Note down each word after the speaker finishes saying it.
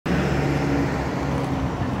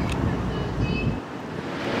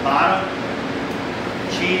bottom,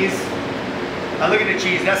 cheese. Now look at the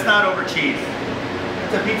cheese. That's not over cheese.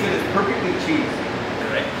 That's a pizza that's perfectly cheese.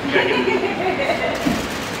 Right? You gotta get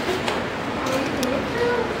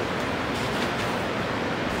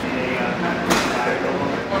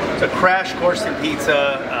It's a crash course in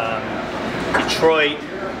pizza. Detroit,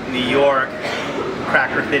 New York,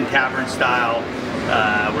 cracker thin tavern style.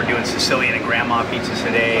 We're doing Sicilian and grandma pizzas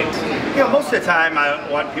today. You know, most of the time I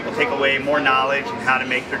want people to take away more knowledge on how to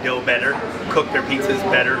make their dough better, cook their pizzas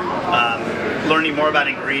better, learning more about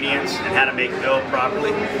ingredients and how to make dough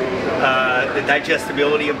properly, the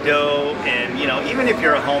digestibility of dough, and you know, even if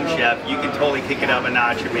you're a home chef, you can totally kick it up a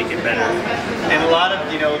notch and make it better. And a lot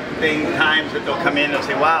of, you know, times that they'll come in, they'll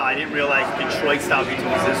say, wow, I didn't realize Detroit style pizza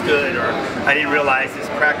was this good, or I didn't realize this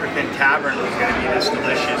cracker thin tavern was going to be this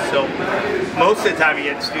delicious. So most of the time you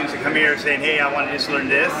get students that come here saying, hey, I want to just learn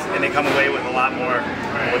this, and they come away with a lot more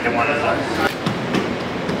of what they want to learn.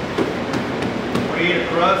 We eat a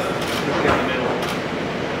crust, in the middle.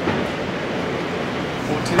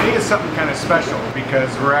 Well, today is something kind of special because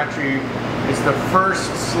it's the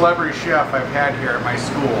first celebrity chef I've had here at my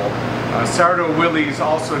school. Sourdough Willie's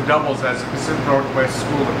also doubles as a Pacific Northwest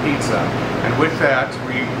School of Pizza. And with that,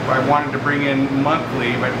 I wanted to bring in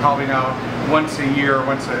monthly, but probably now once a year,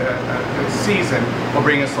 once a season, we'll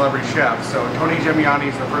bring a celebrity chef. So Tony Gemignani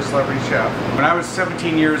is the first celebrity chef. When I was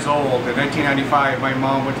 17 years old, in 1995, my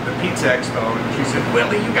mom went to the Pizza Expo and she said,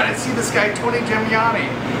 Willie, you gotta see this guy, Tony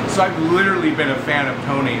Gemignani. So I've literally been a fan of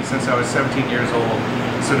Tony since I was 17 years old.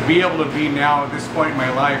 So to be able to be now at this point in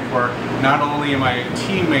my life where not only am I a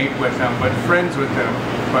teammate with him, but friends with him,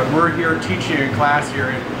 but we're here teaching a class here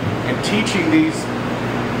and teaching these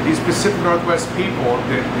Pacific Northwest people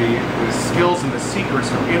the skills and the secrets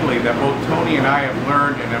from Italy that both Tony and I have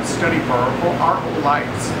learned and have studied for our whole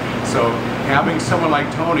lives. So having someone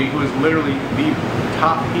like Tony, who is literally the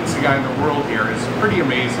top pizza guy in the world here, is pretty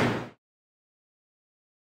amazing.